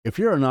If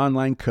you're an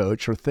online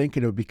coach or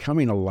thinking of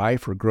becoming a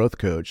life or growth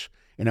coach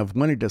and have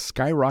wanted to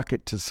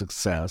skyrocket to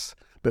success,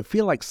 but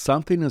feel like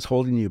something is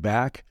holding you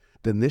back,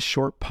 then this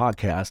short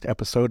podcast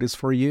episode is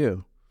for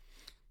you.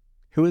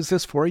 Who is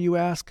this for, you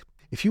ask?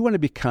 If you want to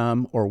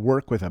become or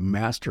work with a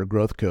master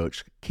growth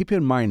coach, keep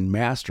in mind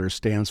MASTER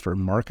stands for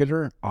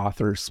marketer,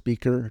 author,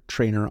 speaker,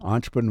 trainer,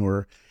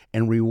 entrepreneur,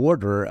 and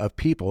rewarder of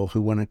people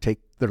who want to take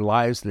their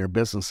lives and their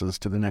businesses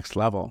to the next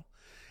level.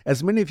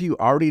 As many of you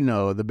already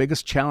know, the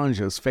biggest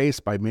challenges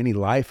faced by many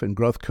life and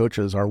growth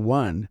coaches are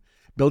 1,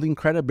 building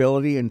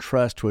credibility and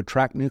trust to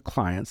attract new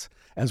clients,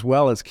 as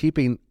well as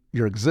keeping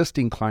your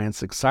existing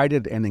clients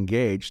excited and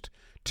engaged.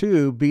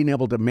 2, being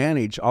able to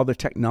manage all the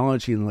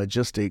technology and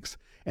logistics.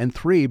 And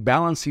 3,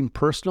 balancing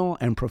personal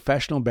and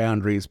professional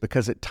boundaries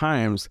because at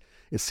times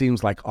it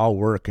seems like all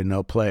work and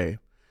no play.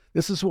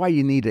 This is why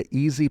you need an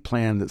easy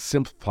plan that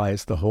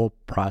simplifies the whole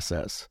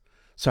process.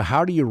 So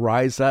how do you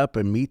rise up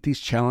and meet these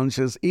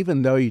challenges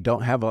even though you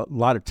don't have a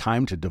lot of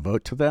time to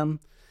devote to them?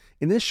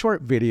 In this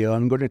short video,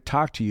 I'm going to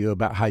talk to you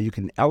about how you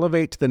can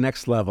elevate to the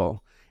next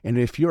level, and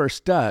if you are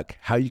stuck,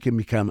 how you can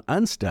become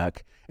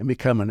unstuck and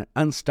become an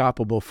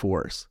unstoppable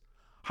force.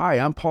 Hi,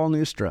 I'm Paul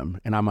Newstrom,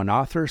 and I'm an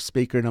author,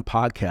 speaker, and a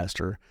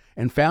podcaster,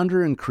 and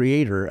founder and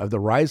creator of the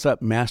Rise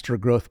Up Master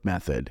Growth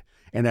Method,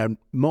 and a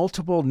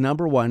multiple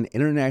 #1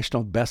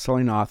 international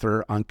best-selling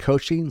author on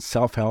coaching,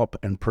 self-help,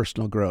 and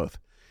personal growth.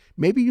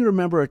 Maybe you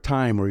remember a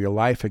time where your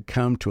life had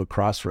come to a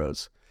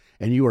crossroads,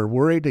 and you were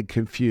worried and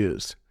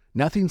confused.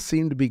 Nothing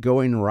seemed to be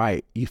going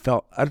right. You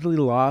felt utterly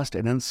lost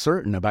and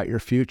uncertain about your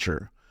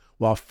future,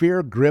 while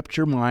fear gripped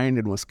your mind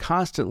and was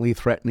constantly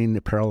threatening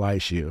to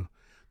paralyze you.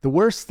 The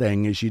worst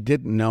thing is you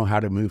didn't know how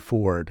to move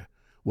forward.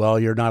 Well,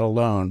 you're not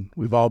alone.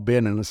 We've all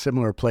been in a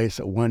similar place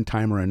at one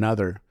time or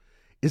another.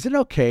 Is it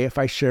okay if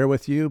I share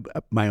with you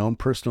my own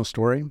personal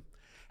story?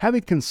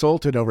 Having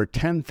consulted over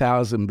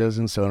 10,000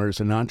 business owners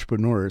and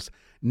entrepreneurs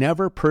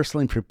never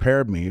personally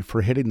prepared me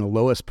for hitting the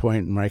lowest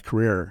point in my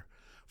career.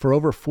 For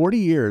over 40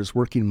 years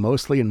working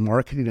mostly in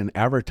marketing and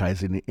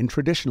advertising in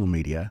traditional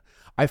media,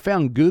 I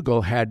found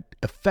Google had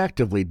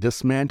effectively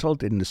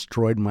dismantled and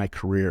destroyed my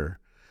career.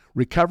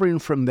 Recovering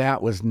from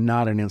that was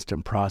not an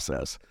instant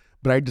process,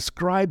 but I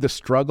described the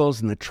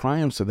struggles and the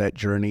triumphs of that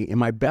journey in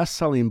my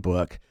best-selling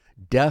book,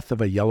 Death of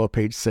a Yellow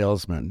Page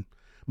Salesman.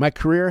 My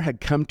career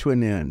had come to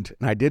an end,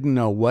 and I didn't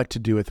know what to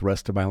do with the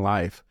rest of my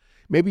life.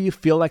 Maybe you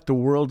feel like the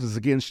world is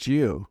against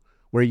you,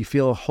 where you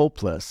feel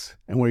hopeless,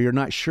 and where you're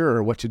not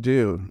sure what to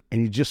do,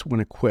 and you just want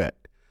to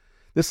quit.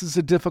 This is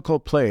a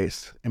difficult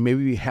place, and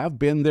maybe you have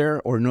been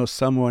there or know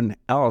someone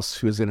else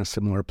who is in a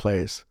similar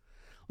place.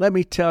 Let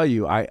me tell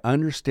you, I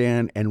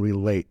understand and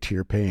relate to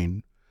your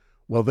pain.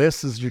 Well,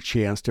 this is your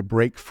chance to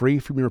break free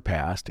from your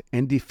past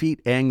and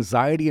defeat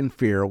anxiety and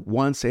fear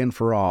once and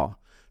for all,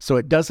 so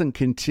it doesn't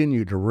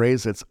continue to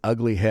raise its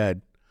ugly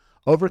head.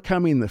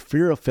 Overcoming the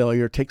fear of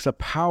failure takes a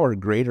power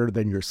greater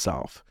than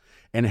yourself,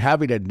 and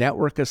having a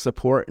network of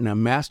support and a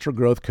master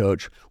growth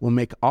coach will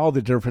make all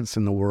the difference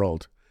in the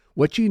world.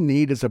 What you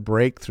need is a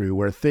breakthrough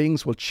where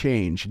things will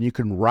change and you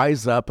can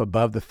rise up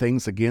above the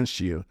things against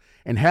you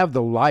and have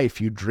the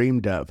life you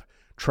dreamed of,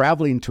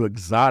 traveling to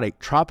exotic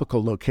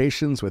tropical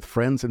locations with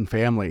friends and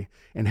family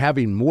and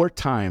having more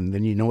time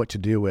than you know what to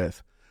do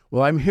with.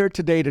 Well, I'm here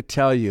today to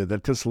tell you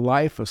that this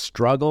life of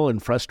struggle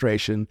and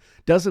frustration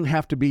doesn't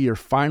have to be your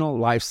final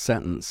life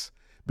sentence,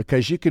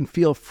 because you can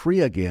feel free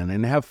again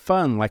and have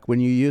fun like when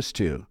you used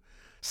to.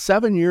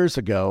 7 years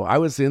ago, I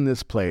was in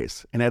this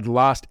place and had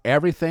lost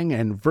everything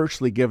and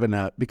virtually given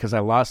up because I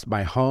lost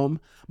my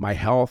home, my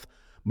health,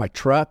 my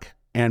truck,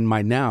 and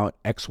my now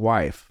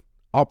ex-wife,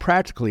 all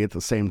practically at the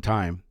same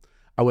time.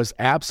 I was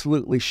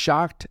absolutely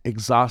shocked,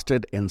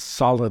 exhausted, and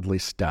solidly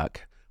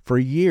stuck for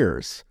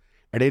years.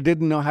 And I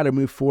didn't know how to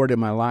move forward in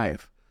my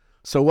life.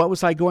 So what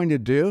was I going to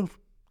do?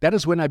 That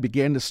is when I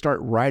began to start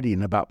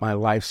writing about my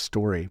life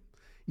story.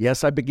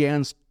 Yes, I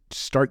began to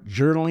start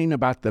journaling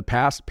about the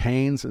past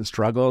pains and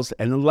struggles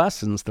and the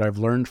lessons that I've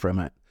learned from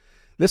it.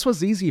 This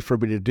was easy for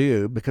me to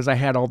do because I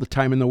had all the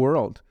time in the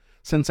world,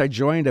 since I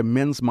joined a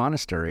men's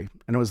monastery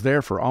and I was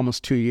there for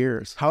almost 2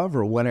 years.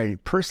 However, what I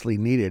personally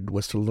needed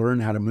was to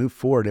learn how to move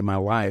forward in my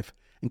life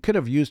and could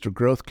have used a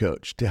growth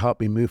coach to help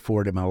me move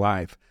forward in my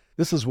life.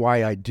 This is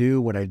why I do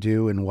what I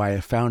do and why I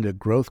founded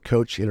Growth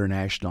Coach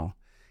International.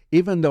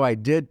 Even though I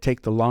did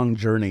take the long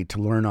journey to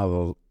learn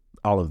all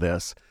of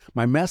this,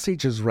 my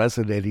message is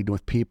resonating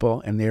with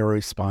people and they are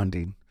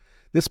responding.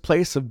 This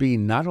place of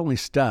being not only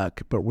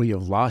stuck, but where you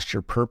have lost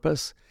your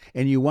purpose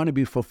and you want to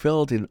be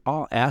fulfilled in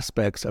all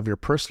aspects of your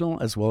personal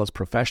as well as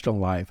professional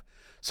life.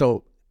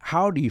 So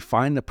how do you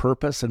find the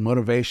purpose and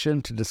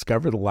motivation to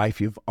discover the life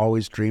you've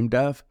always dreamed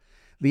of?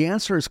 The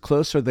answer is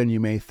closer than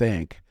you may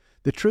think.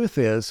 The truth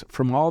is,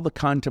 from all the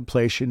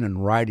contemplation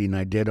and writing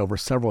I did over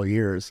several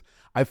years,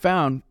 I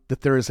found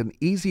that there is an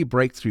easy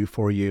breakthrough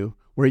for you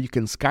where you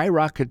can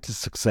skyrocket to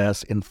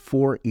success in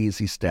 4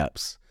 easy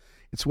steps.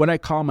 It's what I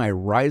call my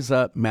Rise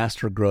Up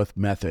Master Growth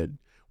Method,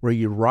 where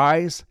you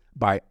rise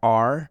by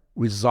R,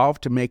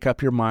 resolve to make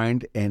up your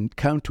mind and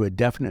come to a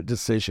definite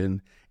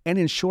decision, and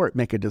in short,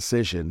 make a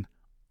decision.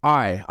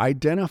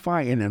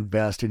 Identify and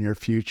invest in your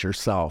future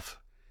self,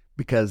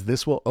 because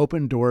this will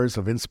open doors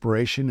of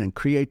inspiration and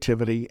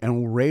creativity and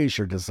will raise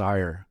your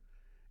desire.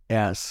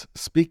 S,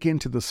 speak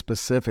into the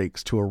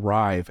specifics to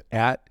arrive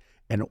at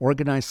an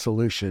organized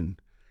solution.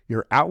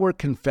 Your outward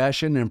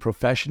confession and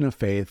profession of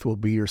faith will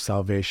be your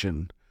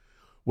salvation,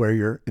 where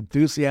your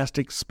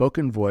enthusiastic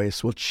spoken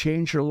voice will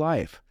change your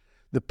life.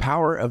 The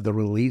power of the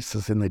release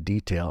is in the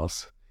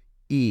details.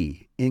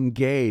 E,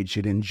 engage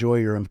and enjoy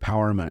your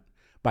empowerment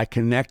by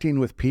connecting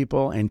with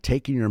people and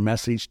taking your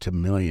message to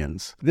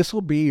millions. This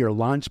will be your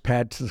launch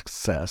pad to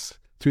success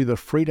through the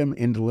freedom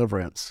in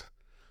deliverance.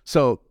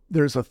 So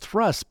there's a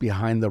thrust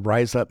behind the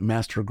Rise Up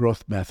Master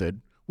Growth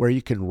Method, where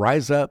you can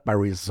rise up by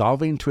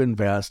resolving to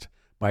invest,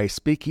 by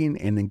speaking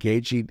and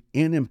engaging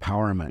in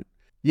empowerment.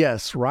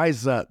 Yes,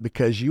 rise up,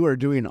 because you are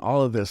doing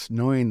all of this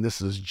knowing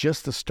this is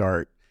just the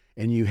start,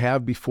 and you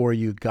have before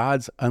you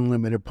God's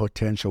unlimited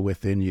potential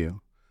within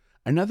you.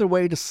 Another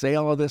way to say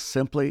all of this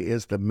simply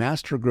is the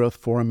Master Growth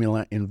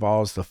Formula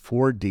involves the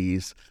 4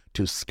 Ds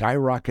to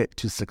skyrocket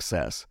to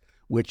success,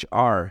 which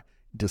are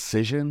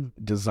decision,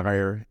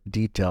 desire,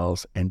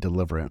 details, and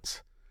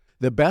deliverance.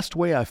 The best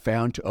way I've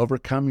found to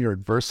overcome your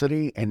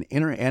adversity and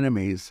inner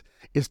enemies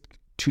is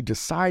to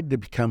decide to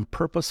become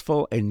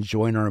purposeful and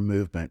join our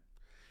movement.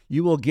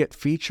 You will get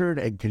featured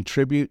and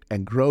contribute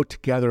and grow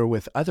together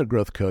with other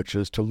growth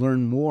coaches to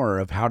learn more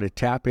of how to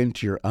tap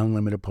into your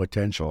unlimited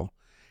potential.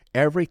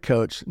 Every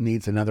coach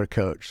needs another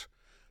coach.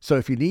 So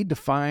if you need to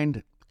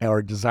find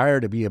or desire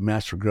to be a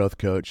master growth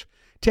coach,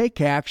 take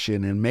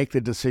action and make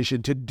the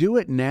decision to do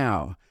it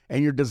now,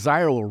 and your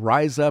desire will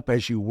rise up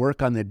as you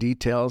work on the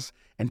details,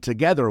 and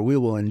together we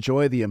will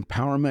enjoy the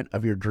empowerment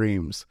of your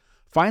dreams.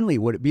 Finally,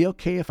 would it be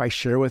okay if I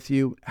share with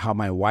you how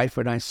my wife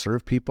and I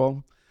serve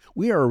people?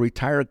 We are a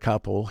retired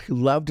couple who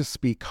love to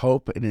speak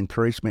hope and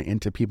encouragement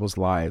into people's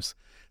lives.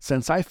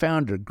 Since I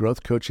founded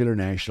Growth Coach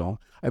International,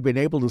 I've been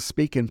able to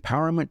speak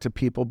empowerment to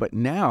people, but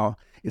now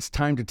it's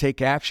time to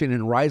take action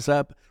and rise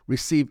up,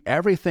 receive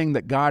everything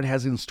that God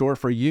has in store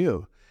for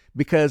you.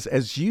 Because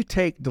as you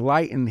take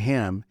delight in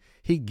Him,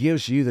 He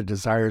gives you the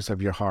desires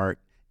of your heart,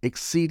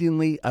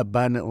 exceedingly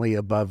abundantly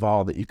above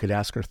all that you could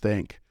ask or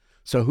think.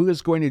 So who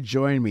is going to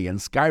join me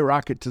and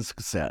skyrocket to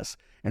success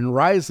and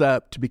rise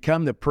up to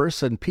become the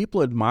person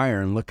people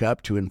admire and look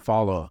up to and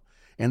follow?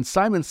 And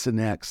Simon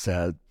Sinek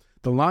said,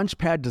 the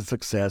launchpad to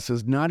success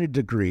is not a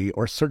degree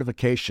or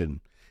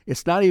certification.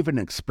 It's not even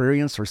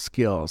experience or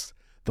skills.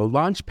 The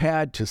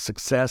launchpad to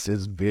success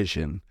is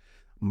vision.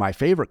 My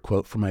favorite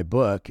quote from my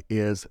book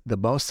is, the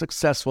most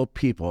successful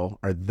people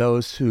are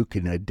those who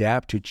can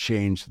adapt to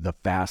change the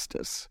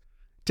fastest.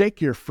 Take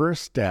your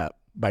first step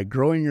by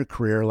growing your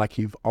career like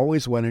you've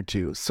always wanted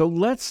to. So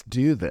let's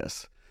do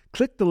this.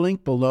 Click the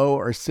link below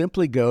or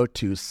simply go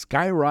to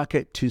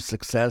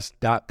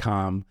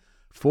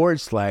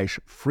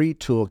skyrocket2success.com/free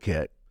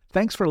toolkit.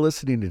 Thanks for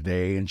listening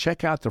today, and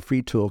check out the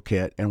free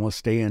toolkit and we'll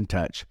stay in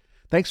touch.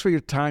 Thanks for your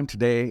time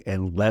today,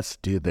 and let's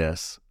do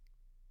this.